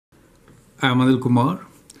I'm Anil Kumar.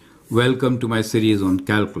 Welcome to my series on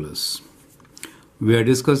calculus. We are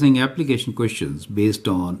discussing application questions based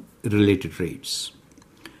on related rates.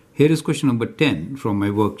 Here is question number 10 from my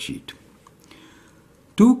worksheet.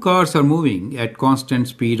 Two cars are moving at constant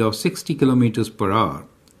speed of 60 kilometers per hour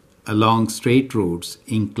along straight roads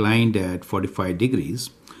inclined at 45 degrees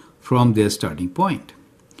from their starting point.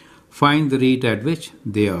 Find the rate at which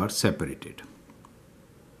they are separated.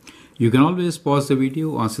 You can always pause the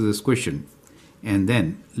video, answer this question, and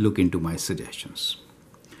then look into my suggestions.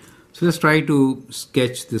 So let's try to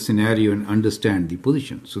sketch the scenario and understand the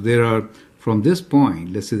position. So there are, from this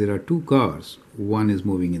point, let's say there are two cars. One is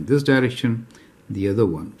moving in this direction, the other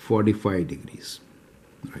one 45 degrees.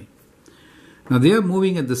 Right? Now they are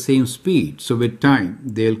moving at the same speed, so with time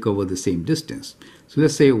they'll cover the same distance. So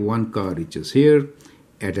let's say one car reaches here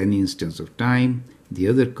at any instance of time. The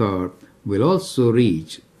other car will also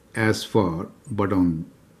reach as far, but on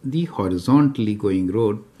the horizontally going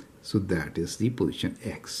road, so that is the position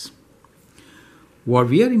X. What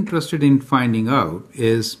we are interested in finding out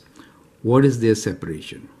is what is their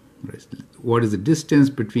separation, right? What is the distance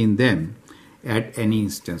between them at any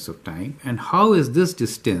instance of time, and how is this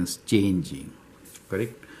distance changing,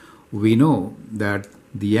 correct? We know that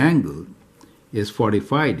the angle is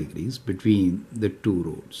 45 degrees between the two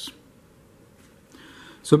roads.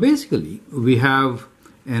 So basically we have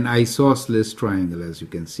an isosceles triangle, as you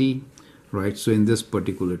can see, right? So in this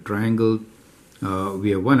particular triangle,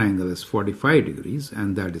 we have one angle as 45 degrees,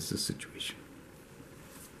 and that is the situation.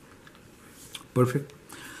 Perfect.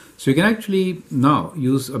 So you can actually now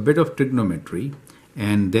use a bit of trigonometry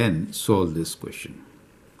and then solve this question.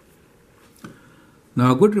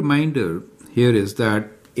 Now a good reminder here is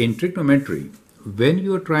that in trigonometry, when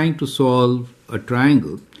you are trying to solve a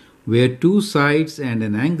triangle where two sides and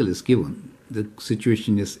an angle is given, the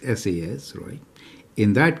situation is SAS, right?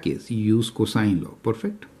 In that case, you use cosine law.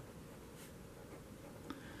 Perfect.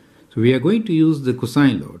 So we are going to use the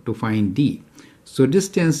cosine law to find D. So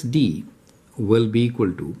distance D will be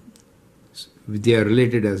equal to, they are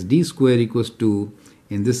related as D square equals to,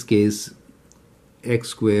 in this case, x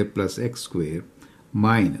square plus x square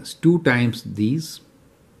minus 2 times these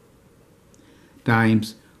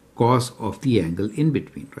times cos of the angle in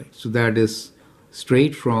between, right? So that is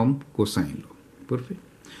straight from cosine law. Perfect.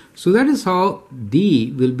 So that is how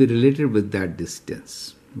D will be related with that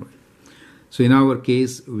distance. Right? So in our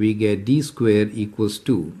case, we get D square equals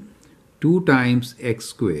to 2 times x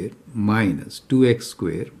square minus 2x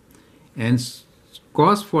square, and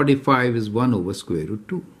cos 45 is 1 over square root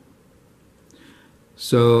 2.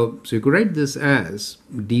 So you could write this as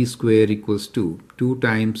D square equals to 2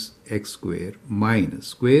 times x square minus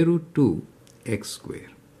square root 2 x square.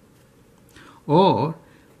 Or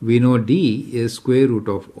we know D is square root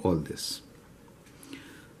of all this.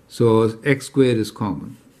 So x square is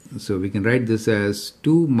common. So we can write this as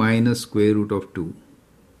 2 minus square root of 2.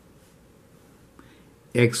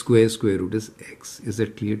 X square root is x. Is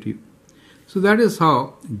that clear to you? So that is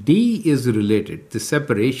how D is related. The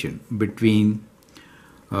separation between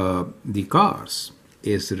the cars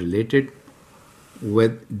is related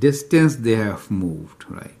with distance they have moved,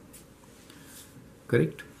 right?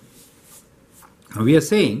 Correct? Now we are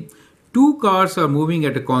saying two cars are moving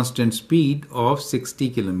at a constant speed of 60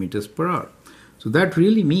 kilometers per hour. So that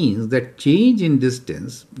really means that change in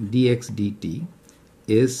distance dx dt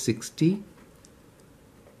is 60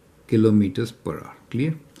 kilometers per hour.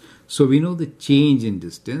 Clear? So we know the change in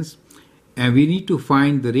distance, and we need to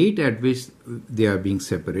find the rate at which they are being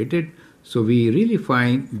separated. So we really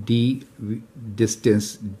find d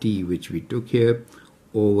distance d, which we took here,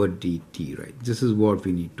 over dt, right? This is what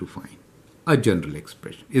we need to find. A general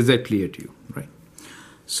expression. Is that clear to you, right?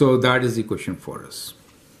 So that is the question for us.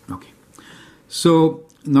 Okay. So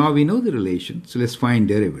now we know the relation. So let's find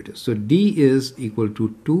derivative. So d is equal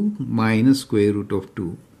to 2 minus square root of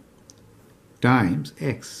 2 times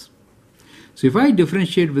x. So if I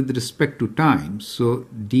differentiate with respect to time, so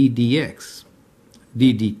d dx,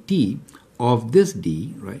 d dt of this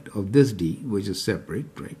d, right, of this d, which is separate,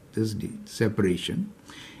 right, this d, separation,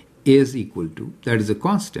 is equal to, that is a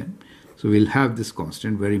constant. So we'll have this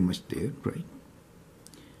constant very much there, right?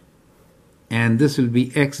 And this will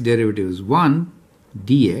be x derivative is 1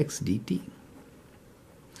 dx dt.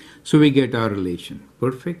 So we get our relation.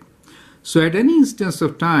 Perfect. So at any instance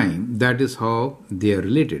of time, that is how they are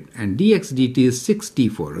related. And dx dt is 60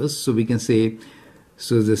 for us. So we can say,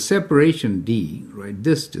 so the separation d, right,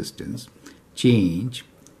 this distance change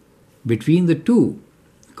between the two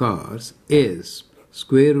cars is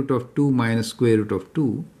square root of 2 minus square root of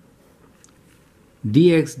 2.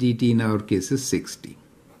 Dx dt in our case is 60.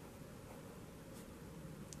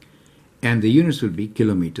 and the units will be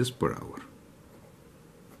kilometers per hour.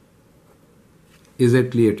 Is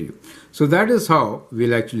that clear to you? So that is how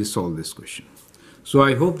we'll actually solve this question. So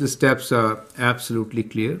I hope the steps are absolutely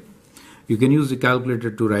clear. You can use the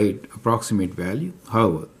calculator to write approximate value.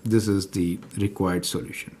 However, this is the required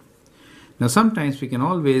solution. Now sometimes we can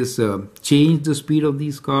always change the speed of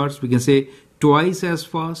these cars. We can say twice as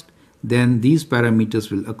fast, then these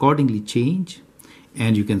parameters will accordingly change,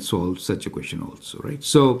 and you can solve such a question also, right?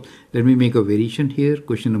 So let me make a variation here.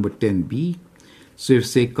 Question number 10b. So if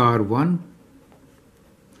say car 1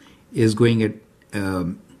 is going at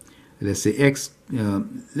let's say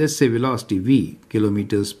let's say velocity v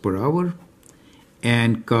kilometers per hour,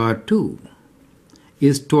 and car 2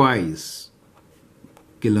 is twice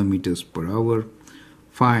kilometers per hour,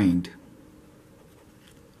 find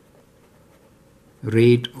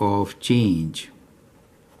rate of change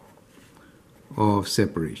of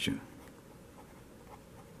separation.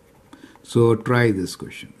 So try this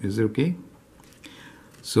question. Is it okay?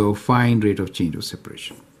 So find rate of change of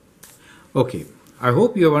separation. Okay, I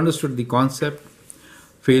hope you have understood the concept.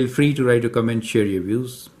 Feel free to write a comment, share your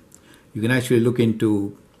views. You can actually look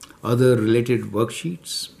into other related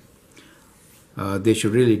worksheets. They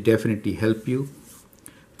should really definitely help you.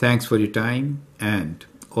 Thanks for your time and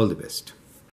all the best.